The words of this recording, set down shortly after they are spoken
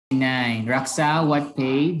39. Raksa, what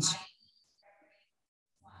page?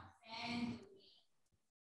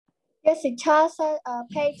 Yes, teacher,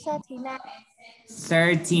 page 39.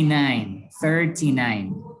 39.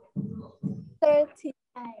 39. 39.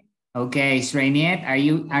 Okay, Shreniet, are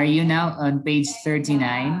you now on page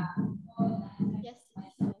 39? Yes,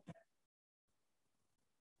 teacher.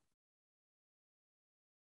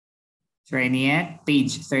 Shreniet,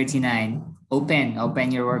 page 39.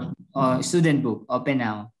 Open your work student book. Open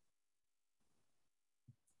now.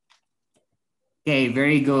 Okay,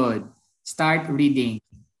 very good. Start reading.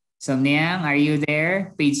 So Niang, are you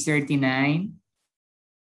there? Page 39.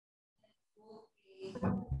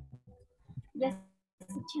 Yes,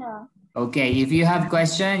 teacher. Okay, if you have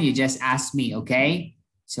question, you just ask me, okay?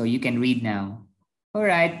 So you can read now. All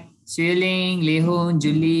right. Suiling, Lihun,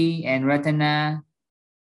 Julie, and Ratana,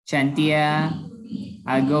 Chantia,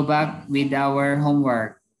 I'll go back with our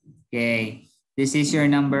homework. Okay, this is your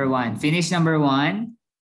number 1. Finish number 1.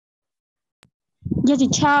 Yes,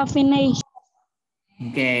 teacher, finish.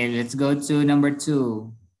 Okay, let's go to number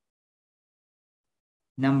 2.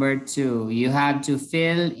 Number 2, you have to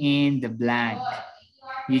fill in the blank.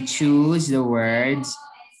 You choose the words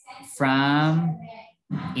from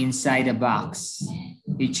inside the box.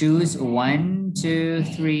 You choose 1, 2,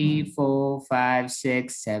 3, 4, 5,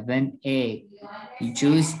 6, 7, 8. You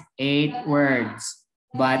choose 8 words.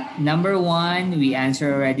 But number 1, we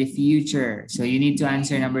answer already future. So you need to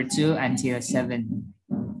answer number 2 until 7.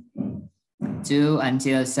 2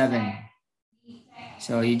 until 7.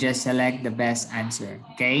 So you just select the best answer.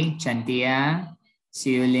 Okay? Chantia,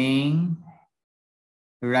 Siuling,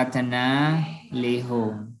 Ratana,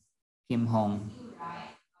 Lehong, Kim Hong,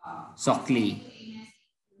 Sokli.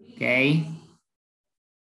 Okay?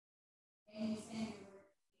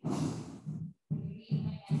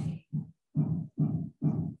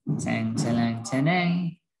 Tang, tang, tang,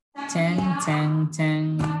 tang, tang, tang,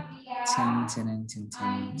 tang, tang, tang, tang,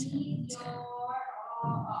 tang.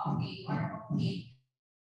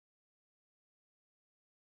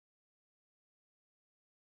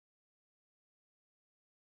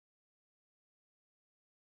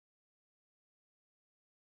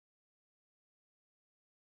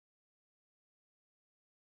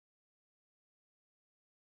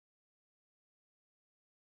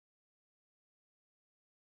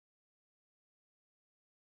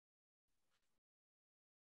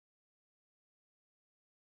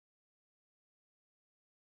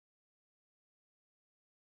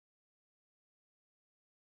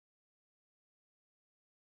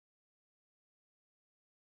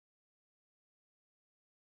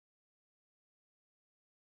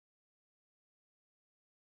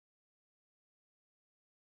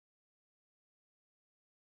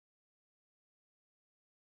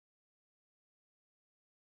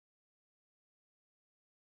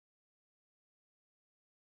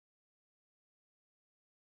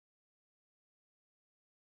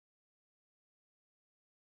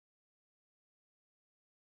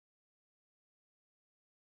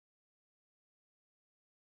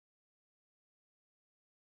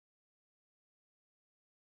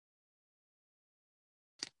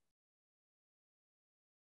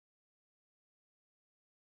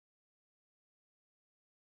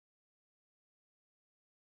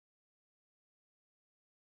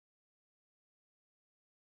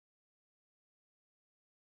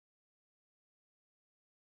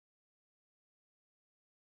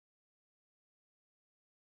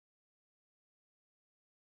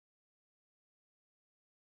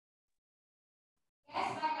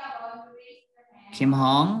 Kim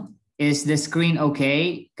Hong, is the screen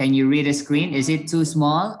okay? Can you read the screen? Is it too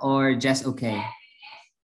small or just okay?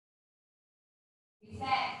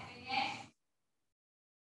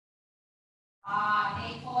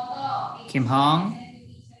 Kim Hong?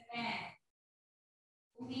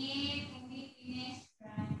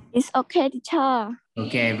 It's okay, teacher.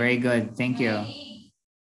 Okay, very good. Thank you.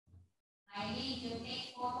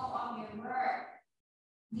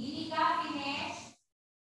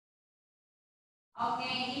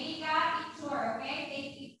 Okay, Lilika, picture, okay?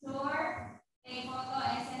 Take picture, take photo,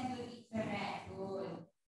 and send to teacher. Good.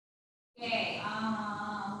 Okay,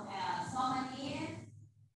 Somalin.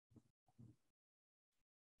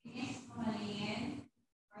 Finish Somalin.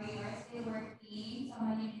 Or you are still working?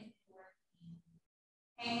 Somalin is still working.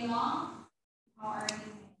 Hang Long, how are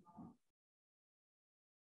you?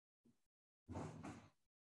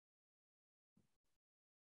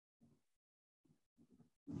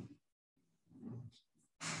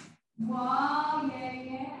 Wow,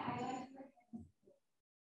 yeah, I like your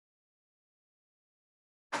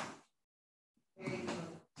Very good.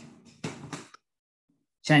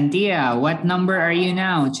 Chantia, what number are you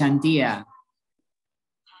now, Chantia?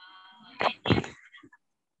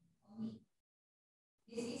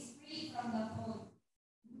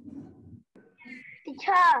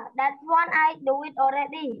 Teacher, that one I do it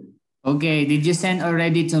already. Okay, did you send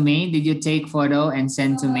already to me? Did you take photo and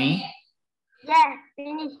send to me? Yeah,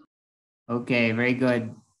 finish. Okay, very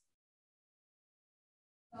good.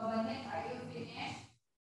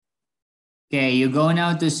 Okay, you go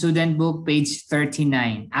now to student book page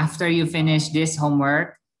 39. After you finish this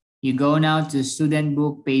homework, you go now to student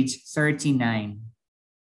book page 39.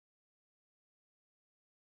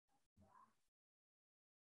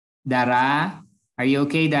 Dara, are you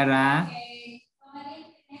okay, Dara?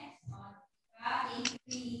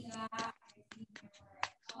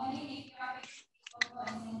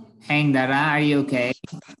 Hang, Dara, are you okay?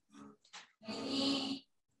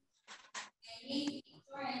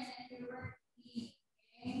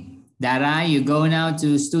 Dara, you go now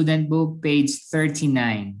to student book page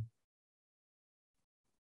 39.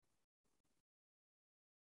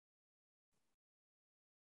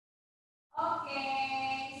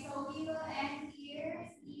 Okay, so we will end here.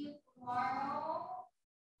 See you tomorrow.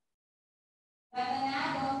 But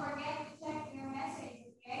Dana, don't forget to check your message,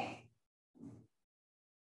 okay?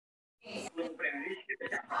 Okay.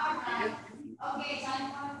 All right. Okay,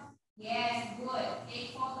 Chantal. Yes, good.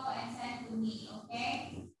 Take photo and send to me,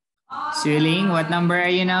 okay? Siling, what number are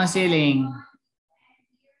you now, Siling?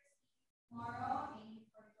 Tomorrow. Thank you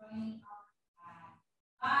for joining our class.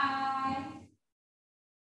 Bye.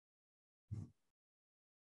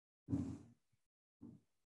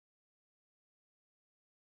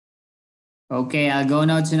 Okay, I'll go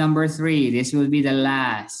now to number 3. This will be the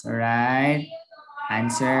last, all right?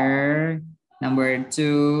 Answer number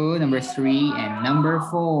 2, number 3, and number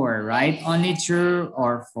 4, right? Only true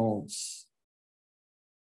or false.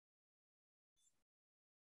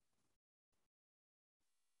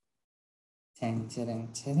 Ting, ting,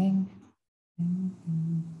 ting.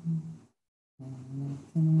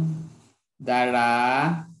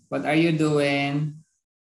 Dara, what are you doing?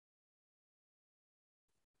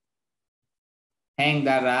 Hang,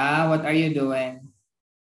 Dara, what are you doing?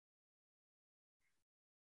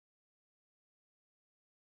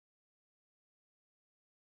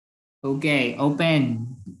 Okay,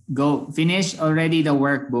 open. Go finish already the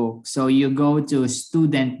workbook. So you go to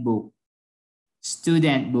student book.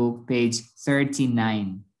 Student book, page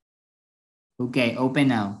 39. Okay, open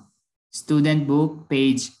now. Student book,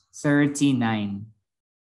 page 39.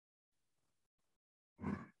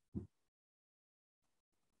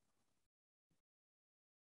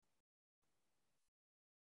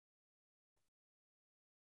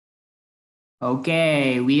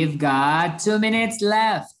 Okay, we've got 2 minutes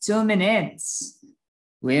left. 2 minutes.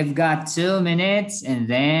 We've got 2 minutes and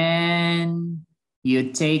then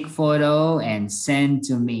you take photo and send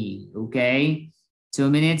to me, okay?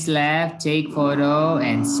 2 minutes left, take photo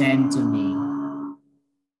and send to me.